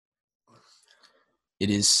It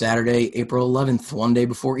is Saturday, April 11th, one day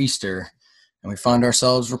before Easter, and we find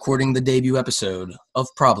ourselves recording the debut episode of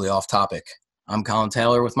Probably Off Topic. I'm Colin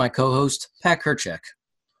Taylor with my co-host, Pat Kirchek.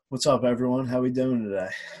 What's up, everyone? How we doing today?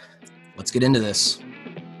 Let's get into this.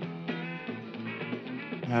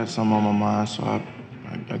 I had something on my mind, so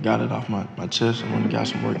I got it off my chest. I went and got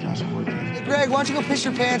some work in. Hey, Greg, why don't you go piss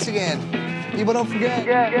your pants again? People don't forget.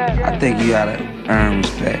 I think you gotta earn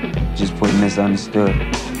respect. Just put misunderstood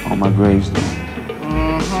on my gravestone.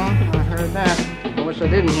 I heard that. I wish I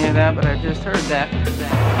didn't hear that, but I just heard that.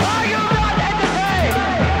 Are you not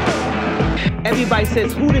entertained? Everybody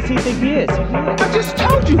says, who does he think he is? I just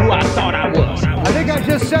told you who I thought I was. I think I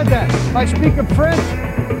just said that. I speak of French.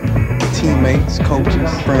 Teammates,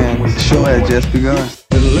 coaches, friends. The show had just begun.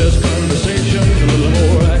 A little less conversation, a little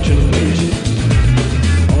more action, please.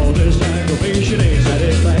 All this aggravation ain't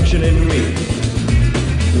satisfaction in me.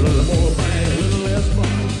 A little more bang, a little less fun,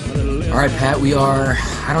 a little less. All right, Pat, we are,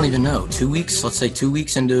 I don't even know, 2 weeks, let's say 2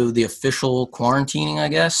 weeks into the official quarantining, I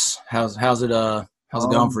guess. How's it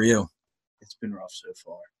going for you? It's been rough so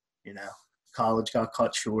far. College got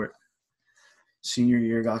cut short. Senior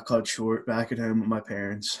year got cut short. Back at home with my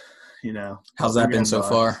parents. How's that been so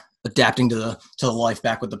far? Adapting to the life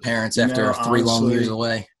back with the parents after 3 long years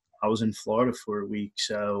away. I was in Florida for a week,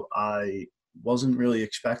 so I wasn't really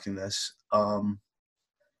expecting this.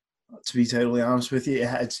 To be totally honest with you,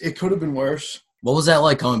 it could have been worse. What was that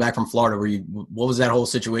like coming back from Florida? What was that whole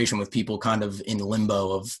situation with people kind of in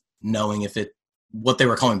limbo of knowing what they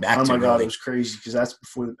were coming back to? Oh my God, really? It was crazy because that's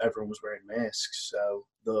before everyone was wearing masks. So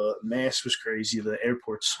the mask was crazy. The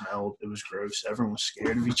airport smelled. It was gross. Everyone was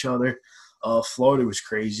scared of each other. Florida was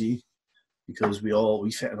crazy because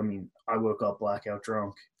I woke up blackout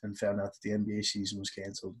drunk and found out that the NBA season was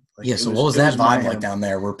canceled. So what was that vibe like down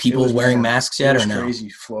there? Were people wearing masks yet or no? It was crazy.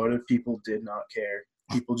 Florida people did not care.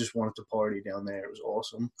 People just wanted to party down there. It was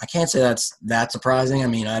awesome. I can't say that's that surprising. I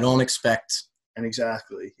mean, I don't expect. And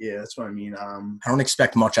exactly, yeah, that's what I mean. I don't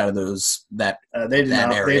expect much out of that area. They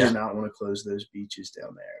did not want to close those beaches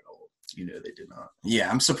down there at all. They did not. Yeah,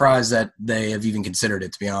 I'm surprised that they have even considered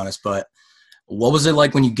it, to be honest. But what was it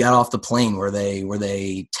like when you got off the plane? Were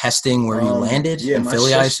they testing where you landed in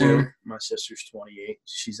Philly? I assume. My sister's 28.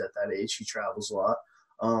 She's at that age. She travels a lot.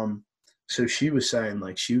 So she was saying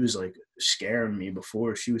she was scaring me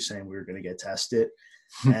before. She was saying we were going to get tested.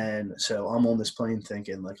 And so I'm on this plane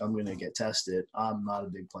thinking I'm going to get tested. I'm not a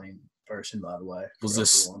big plane person, by the way. Was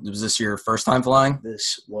this your first time flying?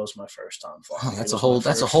 This was my first time flying. Oh,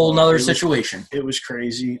 that's a whole nother situation. It was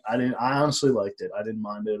crazy. I honestly liked it. I didn't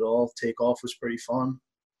mind it at all. Takeoff was pretty fun.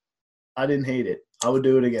 I didn't hate it. I would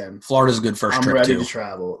do it again. Florida's a good first trip too. I'm ready to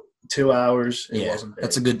travel. 2 hours. It wasn't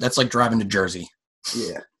bad. That's like driving to Jersey.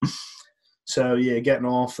 Yeah. So yeah, getting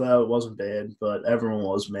off though, it wasn't bad, but everyone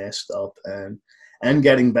was masked up and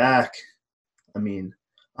getting back,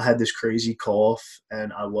 I had this crazy cough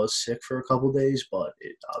and I was sick for a couple of days, but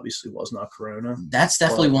it obviously was not corona. That's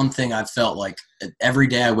definitely one thing I've felt like every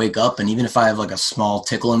day I wake up, and even if I have a small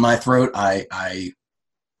tickle in my throat, I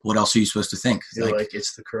what else are you supposed to think?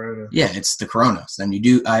 It's the corona. Yeah, it's the corona. Then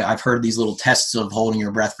I've heard these little tests of holding your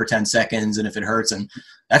breath for 10 seconds, and if it hurts, and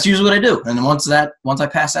that's usually what I do. And then once I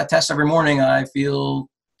pass that test every morning, I feel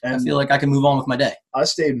like I can move on with my day. I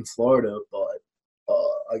stayed in Florida, but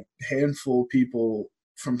a handful of people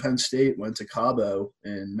from Penn State went to Cabo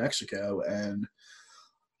in Mexico, and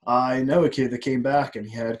I know a kid that came back and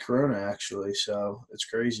he had corona actually. So it's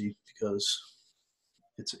crazy because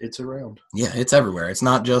it's around. Yeah, it's everywhere. It's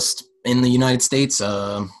not just in the United States,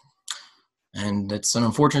 and it's an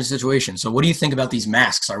unfortunate situation. So what do you think about these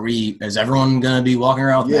masks? Is everyone going to be walking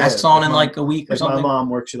around with masks on in a week or something? My mom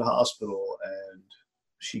works at a hospital, and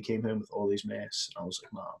she came home with all these masks, and I was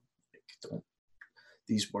like, Mom, don't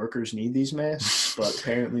these workers need these masks? But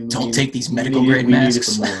apparently don't take these medical grade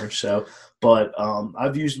masks. We need it more. So, but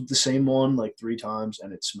I've used the same one 3 times,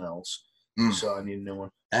 and it smells. So I need a new one.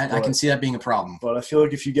 I can see that being a problem. But I feel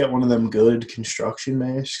like if you get one of them good construction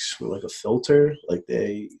masks with a filter,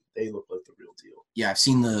 they look like the real deal. Yeah, I've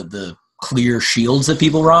seen the clear shields that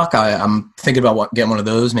people rock. I'm thinking about getting one of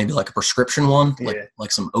those, maybe a prescription one,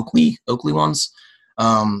 like some Oakley ones.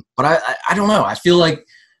 But I don't know. I feel like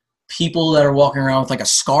people that are walking around with a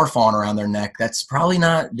scarf on around their neck, that's probably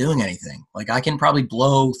not doing anything. I can probably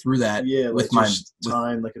blow through that with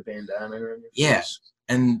tying a bandana around your face. Yeah.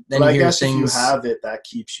 And then I guess if you have it, that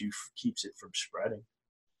keeps it from spreading.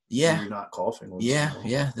 Yeah. So you're not coughing. Yeah,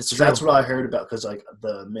 that's true. That's what I heard about, because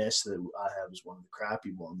the mask that I have is one of the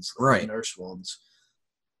crappy ones, right? The nurse ones.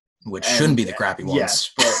 Which shouldn't be the crappy ones.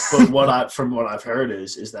 Yes, but from what I've heard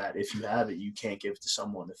is that if you have it, you can't give it to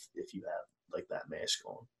someone if you have that mask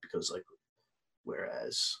on, because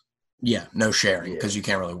Whereas, yeah, no sharing because you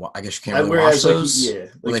can't really. I guess you can't really whereas, wash those.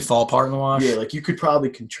 like, Will they fall apart in the wash? Yeah, like you could probably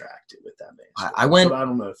contract it with that mask. I went, but I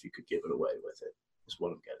don't know if you could give it away with it. Is what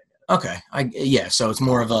I'm getting at. Okay, so it's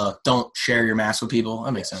more of a don't share your mask with people.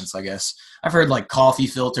 That makes sense, I guess. I've heard like coffee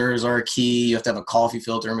filters are a key. You have to have a coffee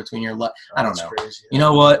filter in between your. I don't know. Crazy. You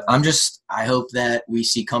know what? I hope that we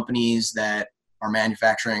see companies that are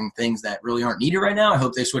manufacturing things that really aren't needed right now. I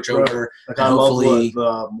hope they switch over. Like I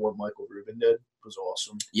love what Michael Rubin did. Was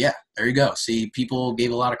awesome. Yeah, there you go. See, people gave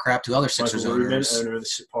a lot of crap to other Sixers owners.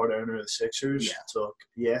 Part owner of the Sixers.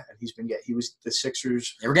 Yeah, and he was the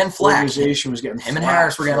Sixers. They were getting flack. Organization was getting him and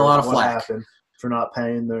Harris were getting a lot of flack for not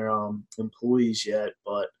paying their employees yet,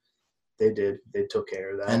 but they did. They took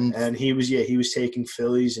care of that. And he was taking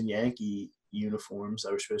Phillies and Yankee uniforms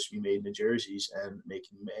that were supposed to be made in the jerseys and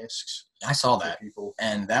making masks. I saw that,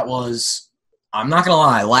 and that was. I'm not going to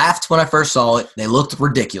lie. I laughed when I first saw it. They looked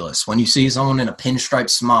ridiculous. When you see someone in a pinstripe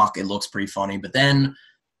smock, it looks pretty funny. But then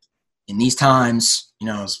in these times,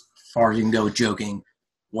 as far as you can go with joking,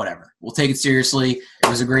 whatever. We'll take it seriously. It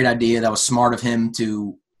was a great idea. That was smart of him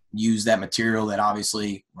to use that material that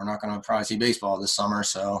obviously we're not going to probably see baseball this summer.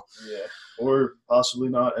 So yeah, or possibly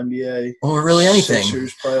not NBA. Or really anything.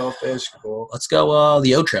 Sixers playoff basketball. Let's go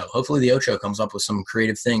the Ocho. Hopefully the Ocho comes up with some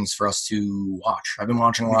creative things for us to watch. I've been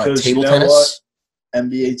watching a lot of table tennis. What?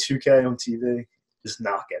 NBA 2K on TV is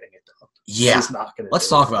not getting it done. Yeah. It's not going to. Let's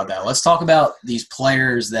talk about that. Let's talk about these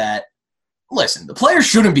players that – listen, the players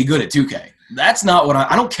shouldn't be good at 2K. That's not what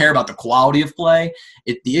I don't care about the quality of play.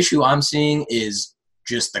 The issue I'm seeing is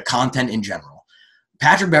just the content in general.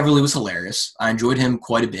 Patrick Beverley was hilarious. I enjoyed him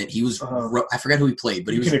quite a bit. He was I forget who he played,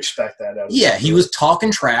 but you can expect that out of him. He was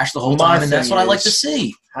talking trash the whole time, and that's what I like to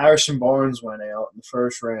see. Harrison Barnes went out in the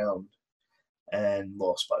first round and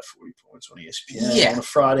lost by 40 points on ESPN on a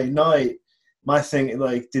Friday night. My thing,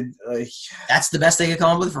 that's the best they could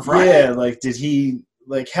come up with for Friday? Yeah, did he –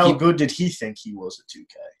 how good did he think he was at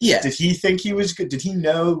 2K? Yeah. Did he think he was good? Did he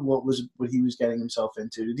know what he was getting himself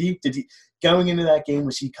into? Did he going into that game,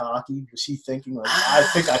 was he cocky? Was he thinking I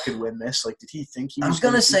think I could win this? Did he think he was? I'm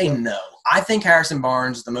gonna say no. I think Harrison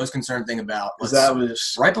Barnes, the most concerned thing about was that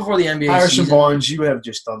was right before the NBA Harrison season. Barnes, you have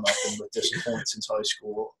just done nothing but disappoint since high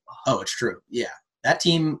school. Oh, it's true. Yeah. That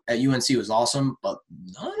team at UNC was awesome, but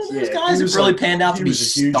none of those guys have really panned out to be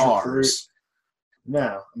stars.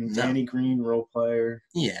 No. Danny Green, role player.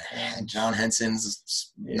 Yeah. John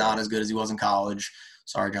Henson's not as good as he was in college.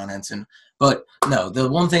 Sorry, John Henson. But, no, the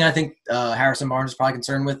one thing I think Harrison Barnes is probably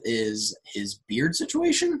concerned with is his beard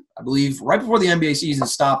situation. I believe right before the NBA season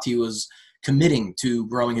stopped, he was committing to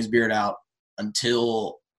growing his beard out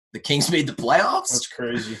until the Kings made the playoffs. That's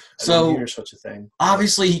crazy. I didn't hear such a thing.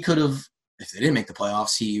 Obviously, he could have, if they didn't make the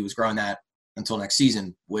playoffs, he was growing that until next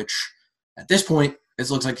season, which at this point, it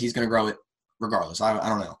looks like he's going to grow it regardless. I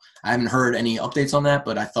don't know. I haven't heard any updates on that,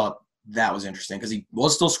 but I thought that was interesting because he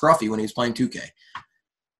was still scruffy when he was playing 2K.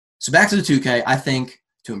 So back to the 2K, I think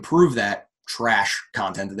to improve that trash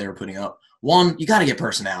content that they were putting up, one, you got to get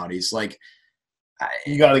personalities.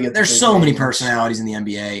 You got to get. There's so many personalities in the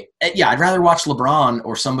NBA. Yeah, I'd rather watch LeBron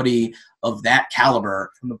or somebody of that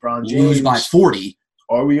caliber LeBron James lose by 40.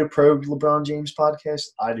 Are we a pro LeBron James podcast?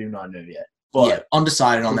 I do not know yet. But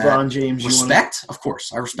undecided on LeBron that. James, respect, of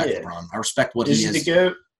course. I respect LeBron. I respect what he is. Is he the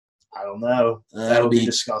GOAT? I don't know. That'll be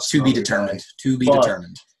discussed. To be determined. To be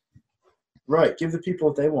determined. Right. Give the people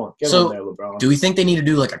what they want. Get on there, LeBron. Do we think they need to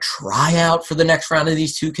do a tryout for the next round of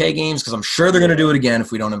these 2K games? Because I'm sure they're going to do it again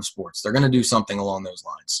if we don't have sports. They're going to do something along those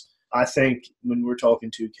lines. I think when we're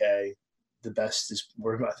talking 2K, the best is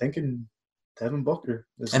we're thinking Devin Booker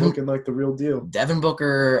is looking like the real deal. Devin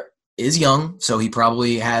Booker is young, so he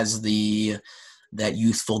probably has that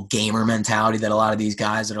youthful gamer mentality that a lot of these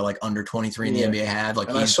guys that are under 23 in the NBA have. He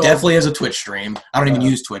definitely has a Twitch stream. I don't even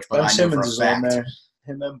use Twitch, but Ben I know Simmons for a fact. is on there.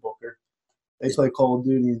 Him and Booker. They play Call of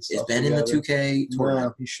Duty and stuff. Is Ben in the 2K tournament?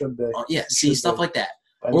 No, he should be. Stuff like that.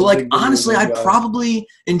 Or honestly, I'd probably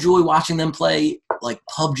enjoy watching them play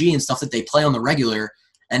PUBG and stuff that they play on the regular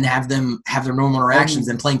and have them have their normal interactions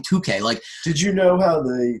than playing 2K. Did you know how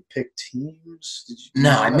they pick teams?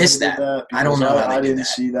 No, I missed that. I don't know how they did that. I didn't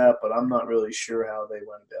see that, but I'm not really sure how they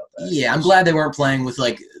went about that. Yeah, I'm glad they weren't playing with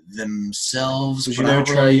themselves. Because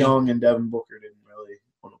Trae Young and Devin Booker didn't really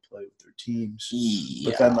want to play with their teams.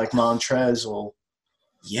 Yeah. But then Montrezl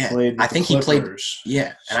played with I think the Clippers. He played.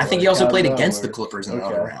 Yeah, and I think he also played against the Clippers in the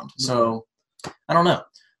other round. So I don't know,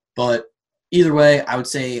 but either way, I would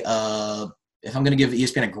say. If I'm going to give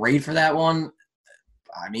ESPN a grade for that one,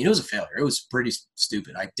 it was a failure. It was pretty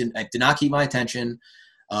stupid. I did not keep my attention.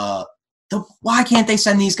 Why can't they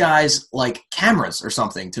send these guys cameras or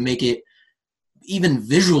something to make it even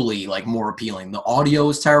visually like more appealing. The audio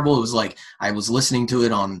was terrible. It was like I was listening to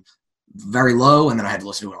it on very low, and then I had to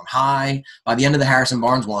listen to it on high. By the end of the Harrison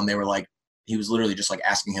Barnes one, they were like, he was literally just like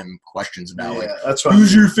asking him questions about that's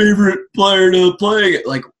who's your favorite player to play?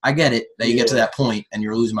 Like, I get it that you get to that point and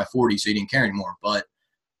you're losing by 40, so you didn't care anymore. But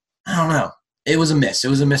I don't know. It was a miss. It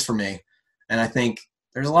was a miss for me. And I think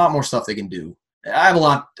there's a lot more stuff they can do. I have a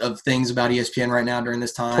lot of things about ESPN right now during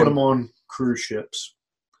this time. Put them on cruise ships.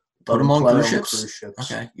 Put them on cruise ships?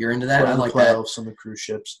 Okay, you're into that? I like that. Playoffs on the cruise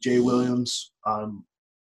ships. Jay Williams.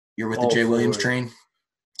 You're with the Jay Williams train?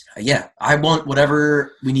 Yeah, I want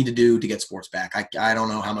whatever we need to do to get sports back. I don't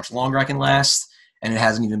know how much longer I can last, and it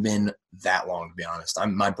hasn't even been that long, to be honest.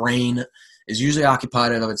 My brain is usually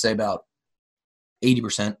occupied at, I would say, about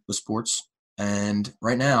 80% with sports. And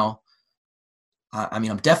right now, I'm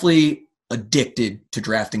definitely addicted to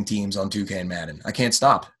drafting teams on 2K and Madden. I can't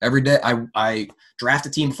stop. Every day I draft a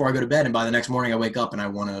team before I go to bed, and by the next morning I wake up and I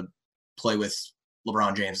want to play with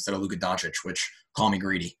LeBron James instead of Luka Doncic, which call me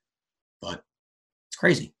greedy. But it's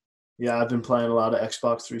crazy. Yeah, I've been playing a lot of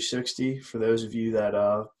Xbox 360. For those of you that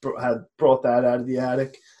had brought that out of the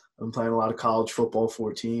attic, I've been playing a lot of College Football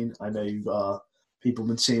 14. I know you've people have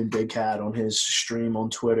been seeing Big Cat on his stream on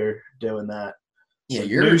Twitter doing that. Yeah,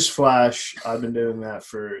 Newsflash, I've been doing that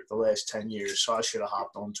for the last 10 years, so I should have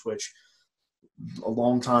hopped on Twitch a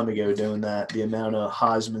long time ago doing that. The amount of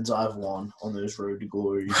Heismans I've won on those Road to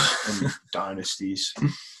Glories and Dynasties.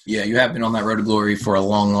 Yeah, you have been on that Road to Glory for a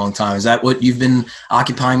long, long time. Is that what you've been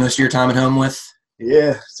occupying most of your time at home with?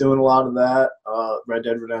 Yeah, doing a lot of that. Red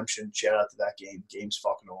Dead Redemption, shout out to that game. Game's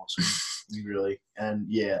fucking awesome, really. And,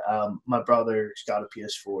 yeah, my brother's got a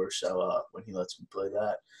PS4, so when he lets me play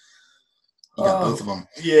that. You got both of them.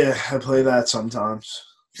 Yeah, I play that sometimes.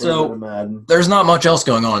 So there's not much else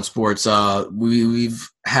going on in sports. We've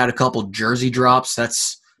had a couple jersey drops.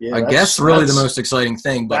 That's really the most exciting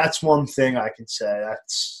thing. But that's one thing I can say.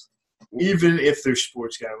 That's even if there's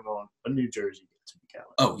sports going on, a new jersey gets me going.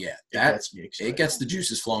 Oh yeah, it gets the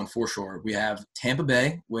juices flowing for sure. We have Tampa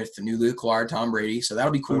Bay with the newly acquired Tom Brady, so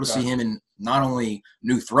that'll be cool to see him in not only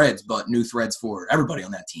new threads, but new threads for everybody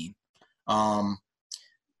on that team.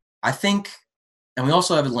 I think. And we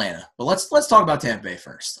also have Atlanta. But let's talk about Tampa Bay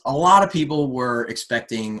first. A lot of people were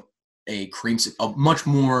expecting a much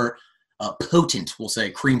more potent, we'll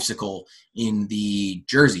say, creamsicle in the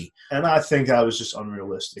jersey. And I think that was just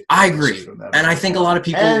unrealistic. I agree. And I think a lot of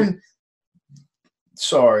people – And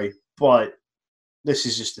sorry, but this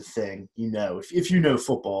is just a thing. If you know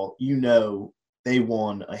football, they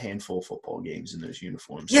won a handful of football games in those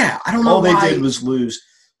uniforms. Yeah, I don't know All they did was lose.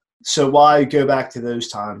 So why go back to those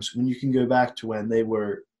times when you can go back to when they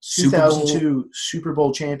were 2002 Super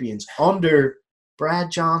Bowl champions under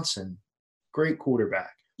Brad Johnson, great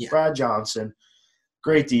quarterback. Yeah. Brad Johnson,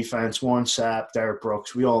 great defense, Warren Sapp, Derek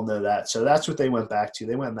Brooks. We all know that. So that's what they went back to.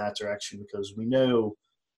 They went in that direction because we know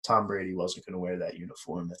Tom Brady wasn't going to wear that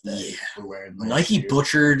uniform that they were wearing last year.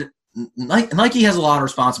 Butchered. Nike has a lot of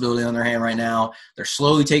responsibility on their hand right now. They're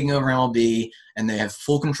slowly taking over MLB, and they have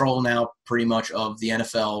full control now pretty much of the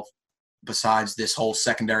NFL besides this whole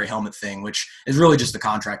secondary helmet thing, which is really just a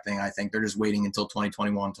contract thing. I think they're just waiting until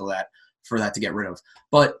 2021 for that to get rid of.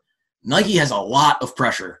 But Nike has a lot of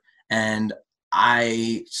pressure, and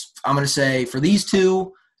I'm going to say for these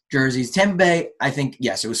two jerseys, Tampa Bay, I think,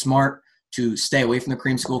 yes, it was smart to stay away from the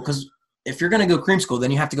creamsicle because if you're going to go creamsicle, then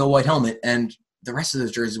you have to go white helmet, and the rest of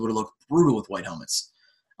those jerseys would have looked brutal with white helmets.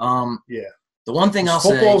 The one thing I'll say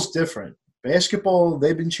 – football's different. Basketball,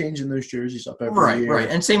 they've been changing those jerseys up every year. Right.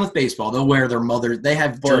 And same with baseball. They'll wear their mother – they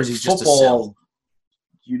have jerseys just to sell.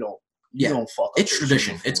 You don't fuck up. It's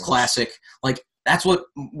tradition. It's classic. Like, that's what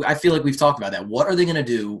 – I feel like we've talked about that. What are they going to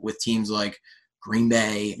do with teams like Green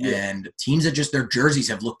Bay and teams that just their jerseys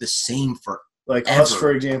have looked the same for Like us,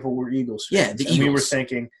 for example, we're Eagles fans. Yeah, the Eagles. We were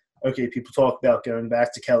thinking, okay, people talk about going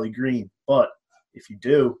back to Kelly Green, but if you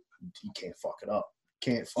do, you can't fuck it up.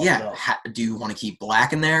 Can't fuck it up. Do you want to keep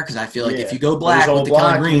black in there? Because I feel like if you go black with the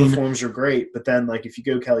Kelly Green uniforms are great, but then like if you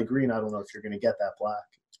go Kelly Green, I don't know if you're going to get that black.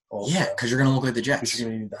 Also. Yeah, because you're going to look like the Jets. Because you're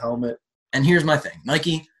going to need the helmet. And here's my thing,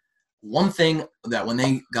 Nike. One thing that when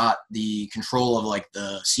they got the control of like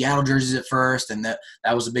the Seattle jerseys at first, and that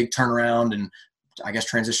was a big turnaround, and I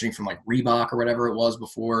guess transitioning from like Reebok or whatever it was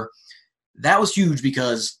before, that was huge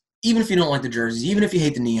because even if you don't like the jerseys, even if you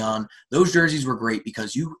hate the neon, those jerseys were great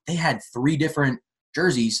because they had 3 different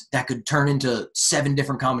jerseys that could turn into 7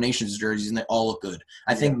 different combinations of jerseys, and they all look good.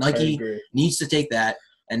 I think Nike needs to take that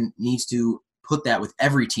and needs to put that with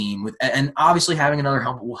every team. And obviously having another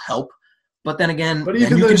helmet will help. But then again,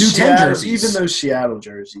 even you can do 10 jerseys. Even those Seattle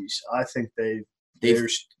jerseys, I think they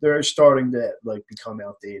they're starting to like become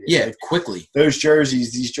outdated. Yeah, like, quickly. These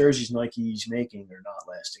jerseys Nike's making are not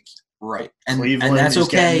lasting. Right, Cleveland and that's is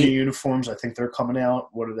okay. getting new uniforms. I think they're coming out.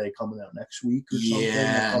 What are they coming out next week or something?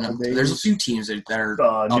 Yeah, there's a few teams that are New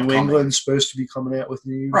upcoming. England's supposed to be coming out with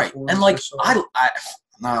new uniforms. Right, and like I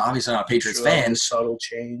obviously not a Patriots fan, subtle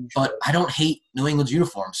change, but I don't hate New England's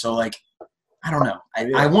uniform. So like, I don't know.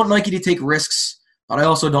 I want Nike to take risks, but I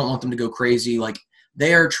also don't want them to go crazy. Like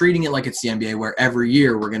they are treating it like it's the NBA, where every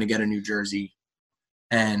year we're going to get a new jersey,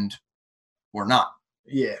 and we're not.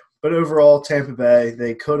 Yeah, but overall, Tampa Bay,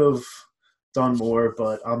 they could have done more,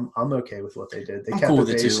 but I'm okay with what they did. They kept cool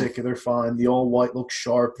it basic. They're fine. The all white looks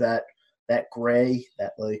sharp. That gray,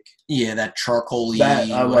 that like that charcoal-y,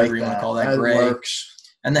 whatever like you want to call that gray. Works.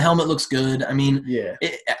 And the helmet looks good. I mean,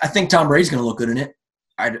 I think Tom Brady's going to look good in it.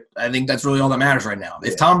 I think that's really all that matters right now.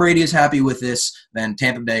 If Tom Brady is happy with this, then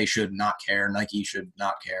Tampa Bay should not care. Nike should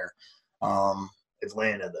not care.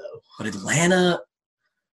 Atlanta, though. But Atlanta,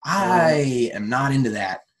 I am not into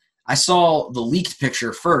that. I saw the leaked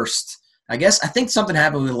picture first. I think something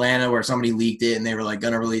happened with Atlanta where somebody leaked it and they were like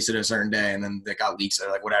going to release it a certain day, and then they got leaks. So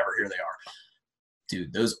they're like, whatever, here they are.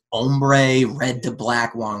 Dude, those ombre red to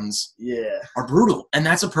black ones are brutal. And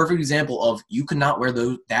that's a perfect example of you could not wear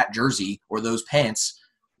that jersey or those pants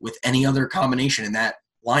with any other combination in that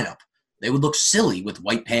lineup. They would look silly with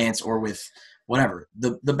white pants or with whatever.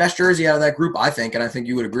 The best jersey out of that group, I think, and I think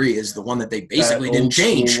you would agree, is the one that they basically didn't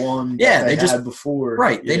change. They just had before.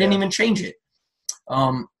 Right. They didn't even change it.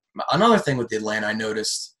 Another thing with Atlanta I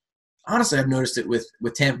noticed, honestly, I've noticed it with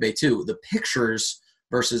Tampa Bay too, the pictures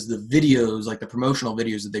versus the videos, like the promotional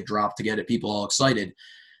videos that they dropped to get people all excited.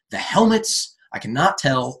 The helmets, I cannot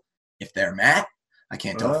tell if they're matte. I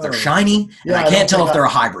can't tell if they're shiny. And I can't tell if they're a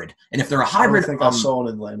hybrid. And if they're a hybrid, I don't think I saw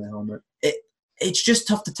an Atlanta helmet. It's just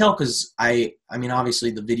tough to tell because I mean,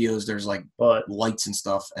 obviously the videos, there's like lights and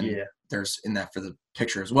stuff, and there's in that for the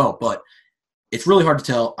picture as well. But it's really hard to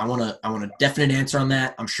tell. I want a definite answer on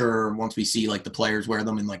that. I'm sure once we see like the players wear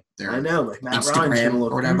them in like their Instagram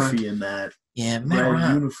or whatever. In that. Yeah, Matt red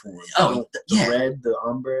Ryan. uniform. Oh, the red, the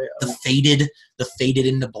ombre, the faded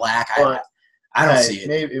into black. I don't see it.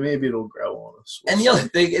 Maybe it'll grow on us. And the other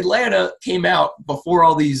thing, Atlanta came out before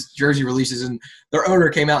all these jersey releases, and their owner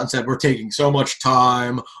came out and said, "We're taking so much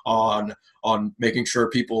time on making sure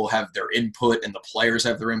people have their input, and the players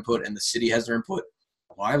have their input, and the city has their input."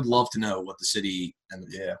 Well, I would love to know what the city and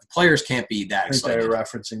the players can't be that excited. They're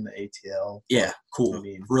referencing the ATL. Yeah, cool. I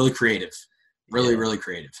mean, really creative. Really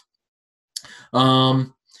creative.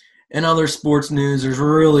 In other sports news, there's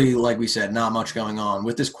really, like we said, not much going on.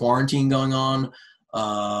 With this quarantine going on,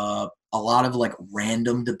 a lot of like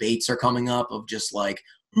random debates are coming up of just like,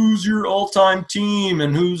 who's your all-time team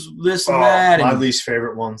and who's this and that. My least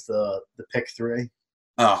favorite one's the pick three.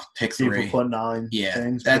 Oh, pick three. People put 9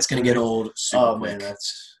 things. That's going to get old super quick. Man,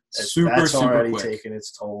 that's super already quick. taking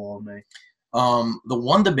its toll on me. The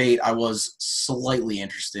one debate I was slightly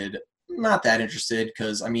interested, not that interested,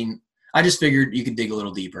 because, I mean, I just figured you could dig a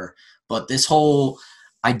little deeper. But this whole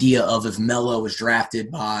idea of if Melo was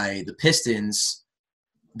drafted by the Pistons,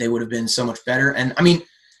 they would have been so much better. And, I mean,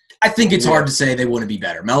 I think it's hard to say they wouldn't be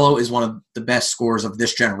better. Melo is one of the best scorers of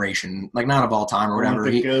this generation, like not of all time or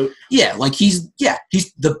whatever. He's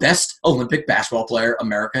the best Olympic basketball player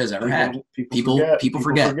America has ever had. People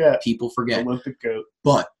forget. Olympic GOAT.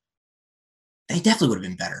 But they definitely would have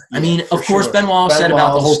been better. I mean, of course, Ben Wallace said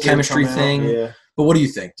about the whole chemistry thing. Yeah. But what do you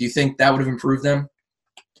think? Do you think that would have improved them?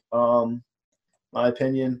 My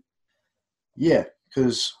opinion, yeah.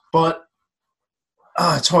 But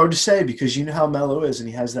it's hard to say because you know how Melo is, and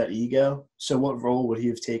he has that ego. So what role would he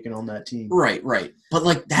have taken on that team? Right. But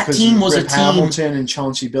like that team was Rip Hamilton and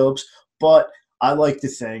Chauncey Billups. But I like to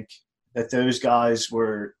think that those guys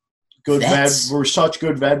were good. Were such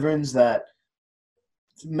good veterans that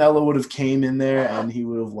Melo would have came in there and he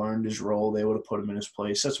would have learned his role. They would have put him in his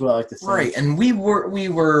place. That's what I like to think. Right, and we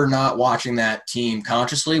were not watching that team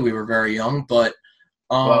consciously. We were very young, but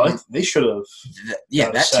they should have.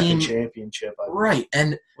 That second team championship. Right,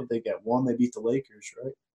 and what they get? One. They beat the Lakers,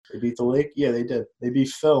 right? They beat the Lakers. Yeah, they did. They beat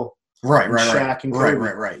Phil. Right. Shaq and Kobe.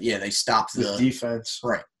 Right. Yeah, they stopped the defense.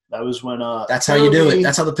 Right. That was when. That's how you do it.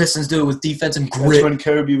 That's how the Pistons do it with defense and grit. That's when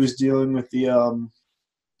Kobe was dealing with the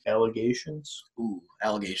allegations. Ooh,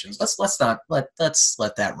 allegations. Let's let that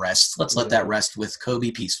rest. Let's let that rest with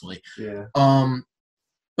Kobe peacefully. Yeah.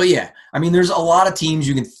 But yeah, I mean, there's a lot of teams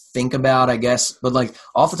you can think about, I guess. But like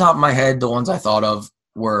off the top of my head, the ones I thought of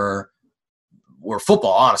were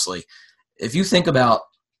football. Honestly, if you think about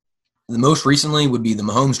the most recently would be the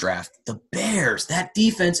Mahomes draft. The Bears, that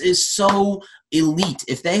defense is so elite.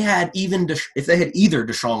 If they had either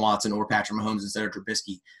Deshaun Watson or Patrick Mahomes instead of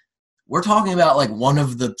Trubisky, we're talking about like one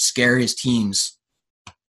of the scariest teams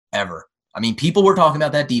ever. I mean, people were talking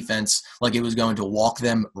about that defense like it was going to walk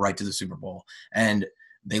them right to the Super Bowl. And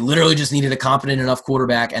they literally just needed a competent enough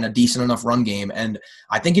quarterback and a decent enough run game. And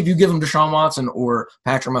I think if you give them Deshaun Watson or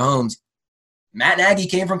Patrick Mahomes, Matt Nagy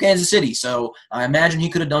came from Kansas City, so I imagine he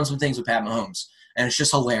could have done some things with Pat Mahomes. And it's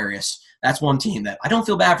just hilarious. That's one team that I don't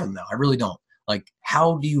feel bad for them, though. I really don't. Like,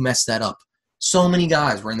 how do you mess that up? So many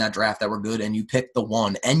guys were in that draft that were good, and you picked the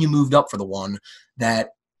one, and you moved up for the one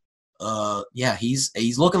that,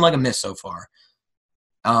 he's looking like a miss so far.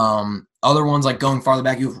 Other ones, like going farther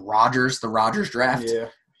back, you have Rodgers, the Rodgers draft. Yeah,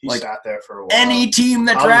 he sat there for a while. Any team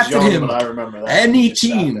that drafted him. But I remember that. Any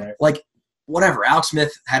team. Like, whatever. Alex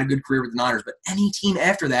Smith had a good career with the Niners, but any team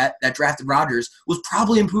after that drafted Rodgers was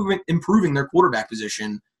probably improving their quarterback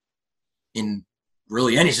position in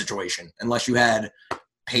really any situation, unless you had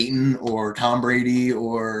Peyton or Tom Brady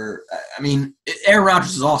or – I mean, Aaron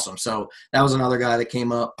Rodgers is awesome. So that was another guy that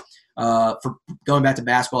came up. For going back to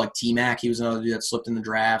basketball, like T-Mac, he was another dude that slipped in the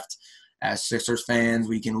draft. As Sixers fans,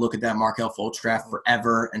 we can look at that Markelle Fultz draft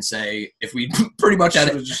forever and say if we pretty much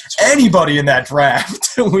had anybody in that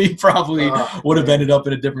draft, we probably would have ended up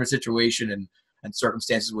in a different situation, and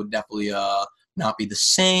circumstances would definitely not be the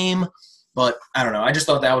same. But I don't know. I just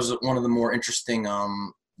thought that was one of the more interesting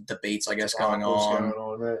debates, I guess, going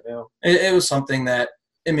on right now. It was something that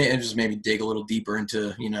it just made me dig a little deeper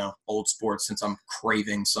into, old sports, since I'm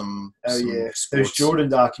craving some sports. Those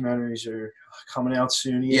Jordan documentaries are coming out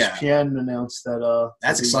soon. ESPN announced that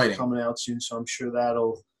that's exciting, coming out soon, so I'm sure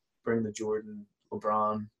that'll bring the Jordan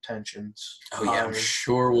LeBron tensions. Oh yeah, I'm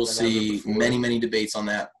sure we'll see many debates on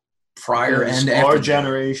that prior and after. Our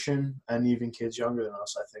generation and even kids younger than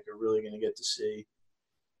us, I think, are really going to get to see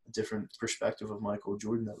a different perspective of Michael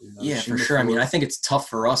Jordan that we've never seen for sure. I mean, I think it's tough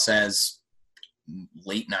for us as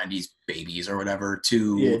late 90s babies or whatever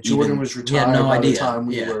to Jordan was retired by the time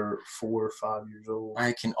we were 4 or 5 years old.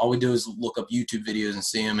 All we do is look up YouTube videos and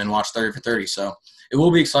see him and watch 30 for 30. So it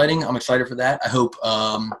will be exciting. I'm excited for that. I hope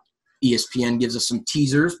ESPN gives us some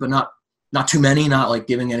teasers, but not too many, not like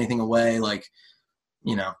giving anything away. Like,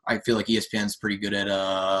 I feel like ESPN's pretty good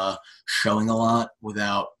at showing a lot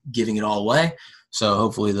without giving it all away. So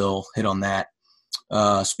hopefully they'll hit on that.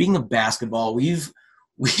 Speaking of basketball, we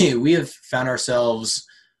have found ourselves,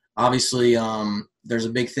 obviously, there's a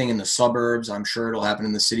big thing in the suburbs. I'm sure it'll happen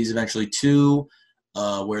in the cities eventually too,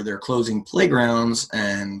 where they're closing playgrounds,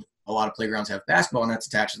 and a lot of playgrounds have basketball nets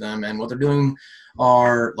attached to them. And what they're doing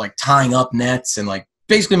are like tying up nets and like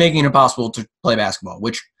basically making it impossible to play basketball,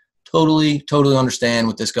 which totally understand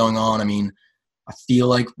with this going on. I mean, I feel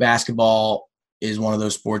like basketball is one of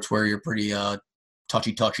those sports where you're pretty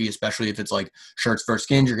touchy, especially if it's like shirts versus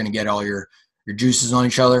skins. You're going to get all your juices on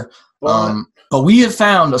each other. But we have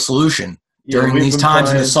found a solution during these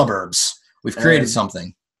times in the suburbs. We've created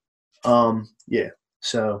something.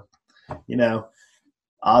 So,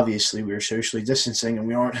 obviously we're socially distancing and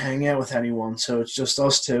we aren't hanging out with anyone. So it's just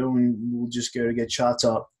us two, and we'll just go to get shots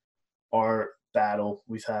up. Our battle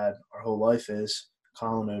we've had our whole life is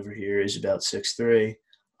Colin over here is about 6'3".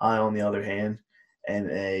 I, on the other hand, am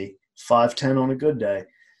a 5'10" on a good day.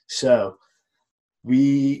 So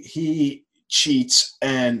he cheats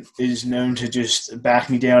and is known to just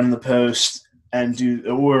back me down in the post and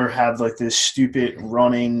have like this stupid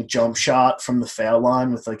running jump shot from the foul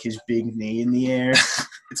line with like his big knee in the air.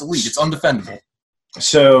 It's elite. It's undefendable.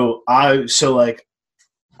 So I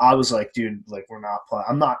was like, dude, like we're not playing.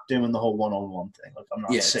 I'm not doing the whole one-on-one thing. Like I'm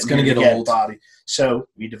not sitting here to get old. So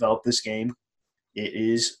we developed this game. It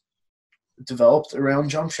is developed around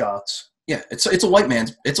jump shots. Yeah, it's a white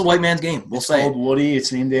man's game. It's called Woody.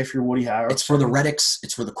 It's named after Woody Harrelson. It's for the Reddicks.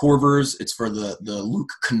 It's for the Corvers. It's for the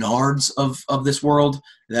Luke Kennards of this world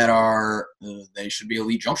that are they should be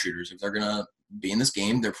elite jump shooters if they're gonna be in this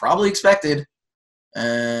game. They're probably expected,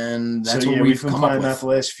 and that's what we've been playing that the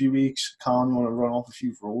last few weeks. Colin, you want to run off a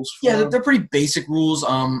few rules? They're pretty basic rules.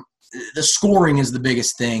 The scoring is the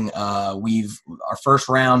biggest thing. Our first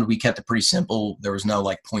round we kept it pretty simple. There was no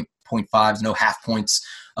like 0.5s, no half points.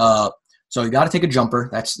 So you got to take a jumper.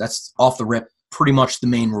 That's off the rip. Pretty much the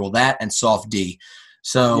main rule. That and soft D.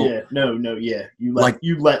 So you let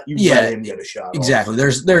him get a shot. Exactly.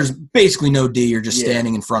 Off. There's basically no D. You're just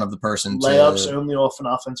standing in front of the person. Layups only off an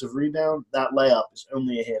offensive rebound. That layup is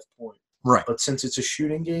only a half point. Right. But since it's a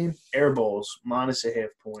shooting game, air balls minus a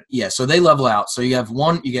half point. Yeah. So they level out. So you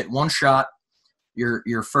get one shot.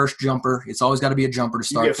 Your first jumper. It's always got to be a jumper to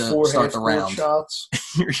start the round. Shots.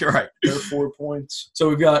 You're right. They're 4 points. So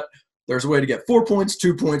we've got there's a way to get 4 points,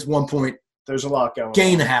 2 points, 1 point, There's a lot going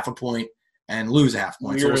gain on. a half a point, and lose a half a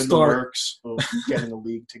point. We're So we'll in the start. works of getting a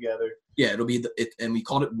league together. Yeah, it'll be and we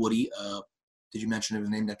called it Woody. Did you mention it was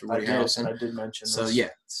named after Woody Harrelson? I did mention So this. yeah,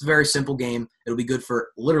 it's a very simple game. It'll be good for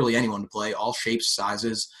literally anyone to play, all shapes,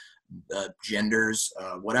 sizes, genders,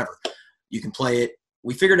 whatever. You can play it.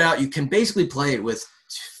 We figured out you can basically play it with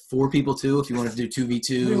 4 people too if you want to do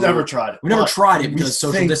 2v2. We've never tried it. We never tried it We because of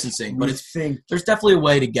social think- distancing, but we think there's definitely a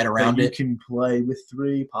way to get around that you it. can play with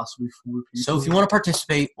 3, possibly 4 people. So if you want to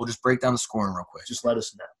participate, we'll just break down the scoring real quick. just let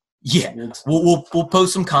us know. Yeah, we'll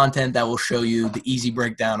post some content that will show you the easy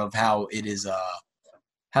breakdown of how it is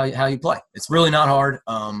how you play. It's really not hard.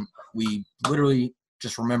 We literally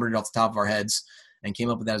just remembered it off the top of our heads and came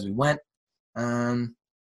up with that as we went.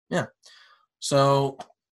 Yeah. So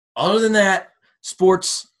other than that,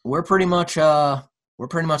 sports, we're pretty much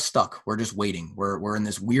stuck. We're just waiting. We're in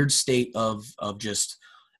this weird state of just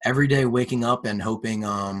every day waking up and hoping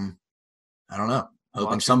I don't know. Hoping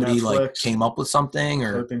Watching somebody Netflix. like came up with something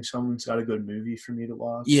or Hoping someone's got a good movie for me to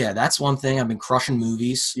watch. yeah, that's one thing. I've been crushing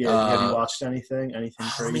movies. Yeah. Have you watched anything? Anything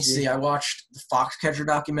crazy? Let me see. I watched the Foxcatcher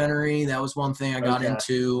documentary. That was one thing I got Okay.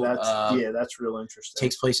 into. That's real interesting.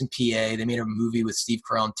 Takes place in PA. They made a movie with Steve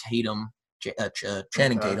Carell and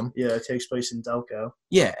Channing Tatum. Yeah, it takes place in Delco.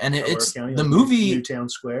 Yeah, and Delaware it's County, the like movie. Newtown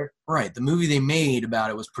Square. Right, the movie they made about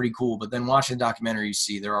it was pretty cool. But then watching the documentary, you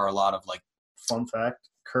see there are a lot of like. Fun fact: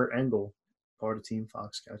 Kurt Angle, part of Team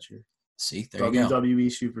Foxcatcher. See, there you go. WWE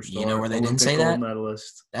superstar. You know where they didn't Olympic say that? gold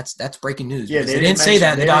medalist. That's breaking news. Yeah, because they didn't say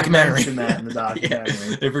that in the documentary. Mention that in the documentary.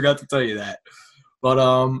 Yeah, they forgot to tell you that. But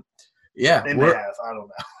yeah, They may have. I don't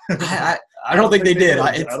know. I don't think they did.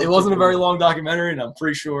 I don't It think wasn't a they very did. long documentary, and I'm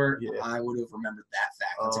pretty sure Yeah. I would have remembered that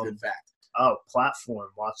fact. That's a good fact. Oh, Platform.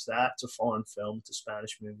 Watch that. It's a foreign film. It's a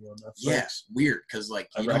Spanish movie on Netflix. Yeah, weird because like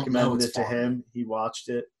I you don't know recommended it's it to foreign. him. He watched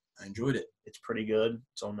it. I enjoyed it. It's pretty good.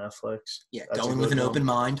 It's on Netflix. Yeah, That's a going with good an one. open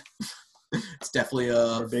mind. It's definitely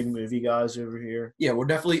We're big movie guys over here. yeah. We're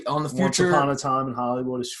definitely on the Once future. Upon a Time in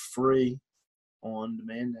Hollywood is free on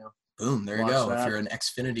demand now. Boom, there you Watch go. that. If you're an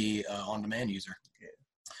Xfinity on-demand user.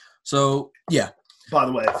 So yeah, By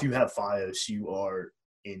the way, if you have FiOS, you are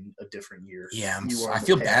in a different year. yeah. You are I in the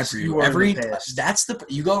feel bad past. for you. are in Every the past. that's the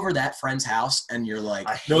you go over that friend's house and you're like,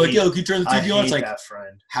 I they're like, hate- yo, can you turn the I TV on? It's hate like, that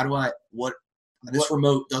friend. how do I what this What-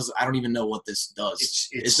 remote does? I don't even know what this does. It's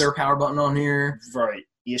Is there a power button on here? right?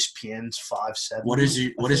 ESPN's 570. What is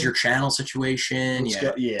I your think. channel situation? Let's Yeah,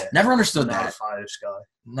 go- yeah. never understood Not that. a FiOS guy.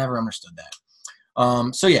 Never understood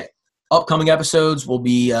that. So yeah, upcoming episodes will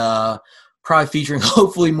be probably featuring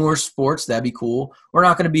hopefully more sports. That'd be cool. We're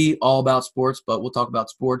not going to be all about sports, but we'll talk about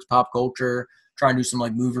sports, pop culture, try and do some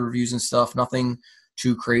like movie reviews and stuff. Nothing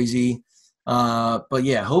too crazy. But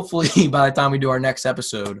yeah, hopefully by the time we do our next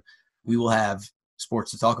episode, we will have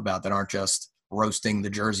sports to talk about that aren't just roasting the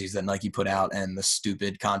jerseys that Nike put out and the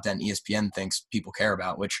stupid content ESPN thinks people care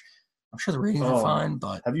about, which I'm sure the ratings are fine,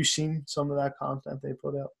 but Have you seen some of that content they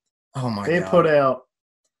put out? oh my They god. put out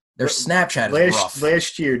Their Snapchat is rough.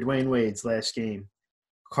 last year, Dwayne Wade's last game.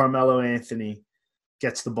 Carmelo Anthony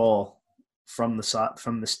gets the ball from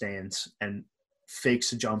the stands and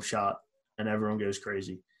fakes a jump shot, and everyone goes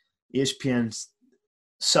crazy. ESPN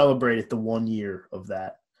celebrated the 1 year of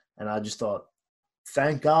that, and I just thought,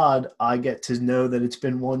 thank God I get to know that it's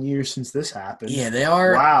been 1 year since this happened. Yeah, they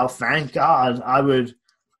are. Wow, thank God.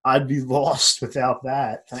 I'd be lost without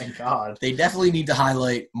that. Thank God. They definitely need to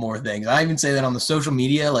highlight more things. I even say that on the social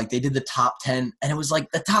media, like they did the top 10, and it was like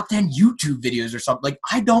the top 10 YouTube videos or something. Like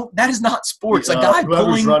that is not sports. A guy Whoever's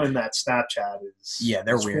pulling running that Snapchat is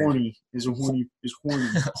they're is weird. horny. Is horny.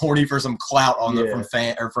 horny for some clout on Yeah.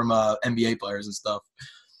 from NBA players and stuff.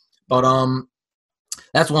 But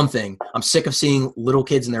that's one thing. I'm sick of seeing little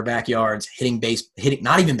kids in their backyards hitting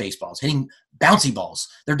not even baseballs, hitting bouncy balls.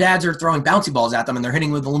 Their dads are throwing bouncy balls at them and they're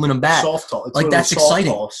hitting with aluminum bat. Soft toss. It's Like literally that's soft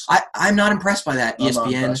exciting. toss. I'm not impressed by that, I'm ESPN.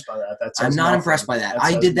 not impressed by that. That says I'm not nothing. impressed by that.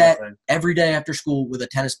 I says did that nothing. every day after school with a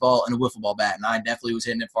tennis ball and a wiffle ball bat, and I definitely was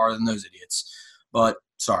hitting it farther than those idiots. But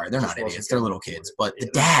sorry, they're Just not wasn't idiots. They're getting little into kids. it. But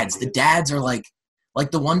Yeah, the they're not dads are like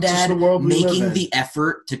the one It's just dad the world we live making in. the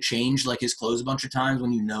effort to change like his clothes a bunch of times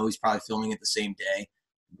when you know he's probably filming it the same day.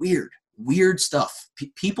 Weird stuff.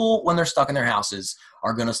 People, when they're stuck in their houses,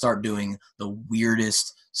 are going to start doing the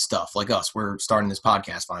weirdest stuff like us. We're starting this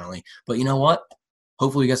podcast finally. But you know what?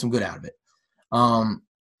 Hopefully we get some good out of it.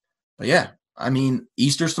 But yeah, I mean,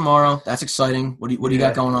 Easter's tomorrow. That's exciting. What do you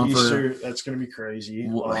got going on Easter, that's going to be crazy.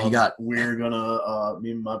 What you got? We're going to,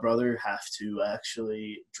 me and my brother have to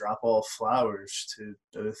actually drop off flowers to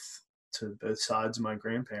both to both sides of my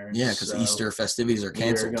grandparents. Yeah, because Easter festivities are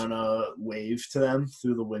canceled. We're gonna wave to them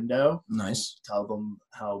through the window. Nice. Tell them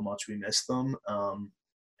how much we miss them.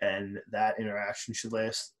 And that interaction should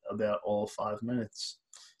last about all 5 minutes.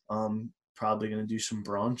 Probably gonna do some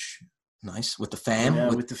brunch. Nice with the fam. Yeah,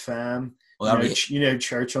 with the fam. Well,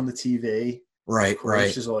 church on the TV. Right.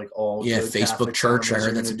 Which is like all Facebook Catholic church. I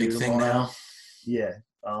heard that's a big thing now. Yeah.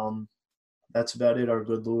 That's about it. Our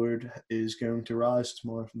good Lord is going to rise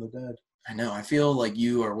tomorrow from the dead. I know. I feel like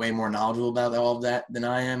you are way more knowledgeable about all of that than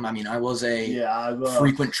I am. I mean, I was a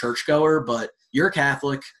frequent churchgoer, but you're a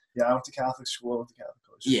Catholic. Yeah, I went to Catholic school. I went to Catholic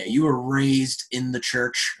school. Yeah, you were raised in the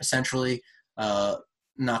church, essentially.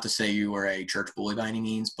 Not to say you were a church boy by any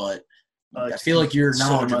means, but I feel like your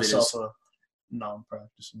knowledge of it is a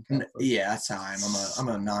non-practicing Catholic. Yeah, that's how I am. I'm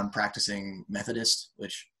a non-practicing Methodist,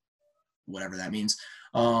 which whatever that means.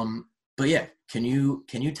 But yeah, can you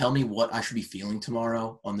tell me what I should be feeling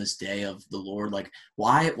tomorrow on this day of the Lord? Like,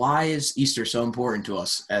 why is Easter so important to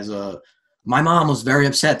us? My mom was very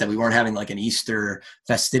upset that we weren't having like an Easter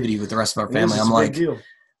festivity with the rest of our family. I'm like,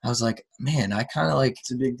 I was like, man, I kind of like.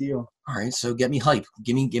 It's a big deal. All right, so get me hype.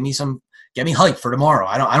 Get me hype for tomorrow.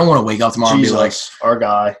 I don't want to wake up tomorrow Jesus, and be like, our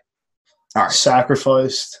guy, all right,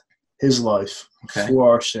 sacrificed his life for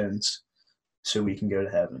our sins, so we can go to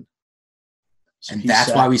heaven. So and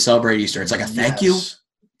that's why we celebrate Easter. It's like a thank you.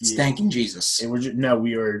 It's thanking Jesus. And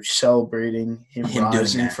we are celebrating him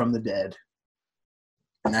rising from the dead.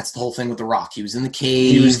 And that's the whole thing with the rock. He was in the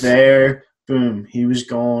cave. He was there. Boom. He was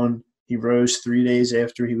gone. He rose 3 days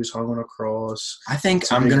after he was hung on a cross. I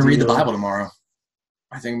think I'm going to read the Bible tomorrow.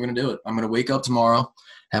 I think I'm going to do it. I'm going to wake up tomorrow,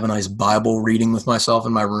 have a nice Bible reading with myself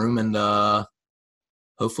in my room, and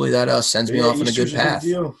hopefully that sends me off in a good path.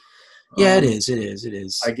 Yeah, it is. It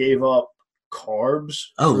is. I gave up carbs.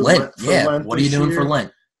 Oh, Lent. Lent what are you doing for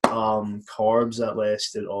Lent? Carbs that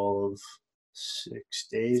lasted all of 6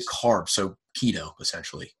 days. Carbs, so keto,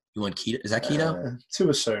 essentially. You went keto? Is that keto? To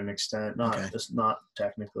a certain extent. Not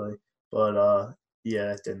technically. But,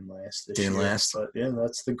 yeah, it didn't last this year. But, yeah,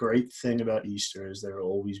 that's the great thing about Easter is there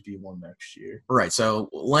will always be one next year. Right. So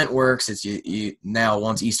Lent works. It's you now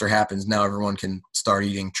once Easter happens, now everyone can start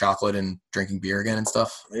eating chocolate and drinking beer again and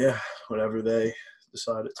stuff. Yeah, whatever they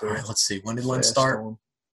decided to. All right, let's see. When did Lent start?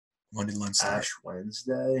 When did Lent start? Ash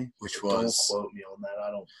Wednesday. Which was? Don't quote me on that.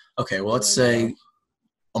 I don't. Okay, well, let's say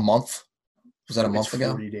a month. Was that a month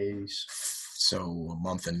ago? 40 days. So a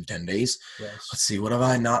month and 10 days. Yes. Let's see. What have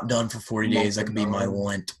I not done for 40 days? That could be my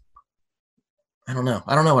Lent. I don't know.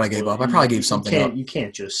 I don't know what I gave up. I probably gave something up. You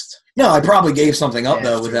can't just. No, I probably gave something up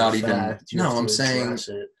though without even. No, I'm saying.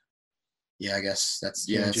 Yeah, I guess that's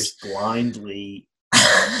just blindly.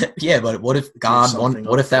 Yeah, but what if God?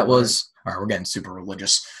 What if that was? All right, we're getting super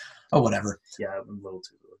religious. Oh, whatever. Yeah, I'm a little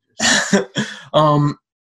too religious.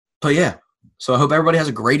 But yeah. So I hope everybody has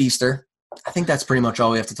a great Easter. I think that's pretty much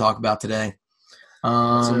all we have to talk about today.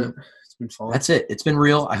 That's it. It's been fun. That's it. It's been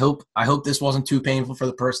real. I hope this wasn't too painful for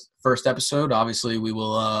the first episode. Obviously, we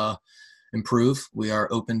will improve. We are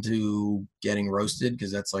open to getting roasted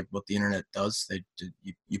because that's like what the internet does.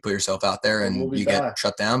 You put yourself out there and you get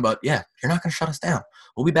shut down. But yeah, you're not going to shut us down.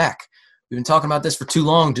 We'll be back. We've been talking about this for too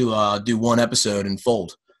long to do one episode and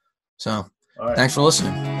fold. So thanks for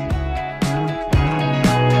listening.